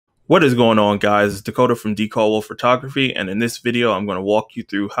What is going on, guys? It's Dakota from Decall Photography, and in this video I'm going to walk you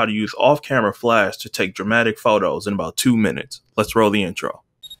through how to use off-camera flash to take dramatic photos in about 2 minutes. Let's roll the intro.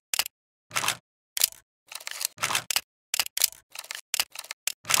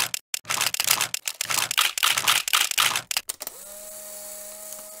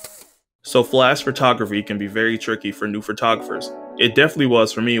 So flash photography can be very tricky for new photographers. It definitely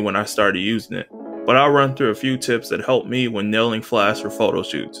was for me when I started using it, but I'll run through a few tips that helped me when nailing flash for photo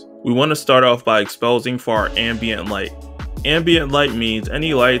shoots. We want to start off by exposing for our ambient light. Ambient light means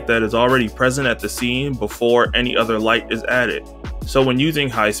any light that is already present at the scene before any other light is added. So when using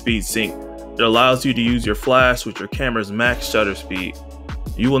high-speed sync, it allows you to use your flash with your camera's max shutter speed.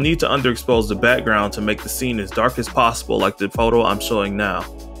 You will need to underexpose the background to make the scene as dark as possible, like the photo I'm showing now.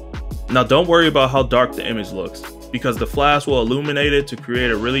 Now don't worry about how dark the image looks, because the flash will illuminate it to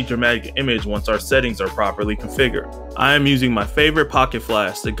create a really dramatic image once our settings are properly configured. I am using my favorite pocket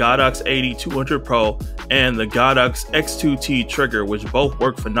flash, the Godox AD200 Pro and the Godox X2T trigger, which both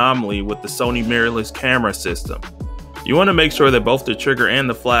work phenomenally with the Sony mirrorless camera system. You want to make sure that both the trigger and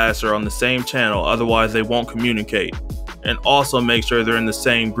the flash are on the same channel, otherwise they won't communicate, and also make sure they're in the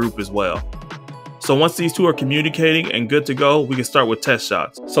same group as well. So once these two are communicating and good to go, we can start with test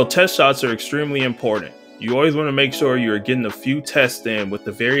shots. So test shots are extremely important. You always want to make sure you're getting a few tests in with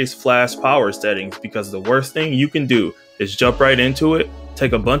the various flash power settings, because the worst thing you can do is jump right into it,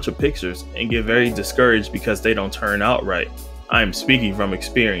 take a bunch of pictures, and get very discouraged because they don't turn out right. I am speaking from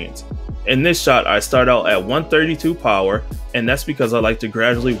experience. In this shot, I start out at 132 power, and that's because I like to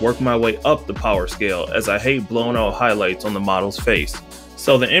gradually work my way up the power scale, as I hate blown out highlights on the model's face.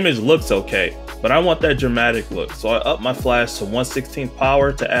 So the image looks okay, but I want that dramatic look, so I up my flash to 1/16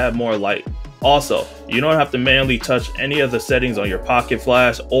 power to add more light. Also, you don't have to manually touch any of the settings on your pocket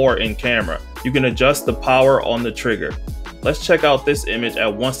flash or in camera. You can adjust the power on the trigger. Let's check out this image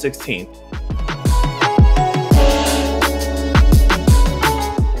at 1/16.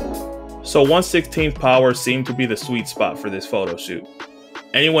 So 1/16 power seemed to be the sweet spot for this photo shoot.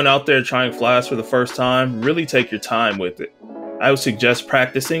 Anyone out there trying flash for the first time, really take your time with it. I would suggest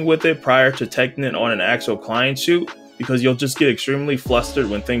practicing with it prior to taking it on an actual client shoot, because you'll just get extremely flustered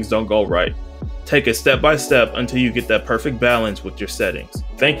when things don't go right. Take it step by step until you get that perfect balance with your settings.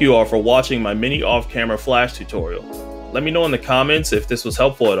 Thank you all for watching my mini off-camera flash tutorial. Let me know in the comments if this was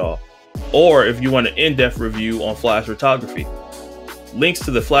helpful at all, or if you want an in-depth review on flash photography. Links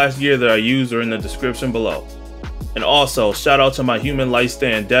to the flash gear that I use are in the description below. And also, shout out to my human light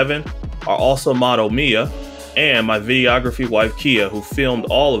stand Devin, our also model Mia, and my videography wife Kia, who filmed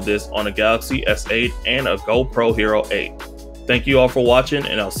all of this on a Galaxy S8 and a GoPro Hero 8. Thank you all for watching,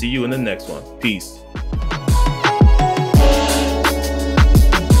 and I'll see you in the next one. Peace.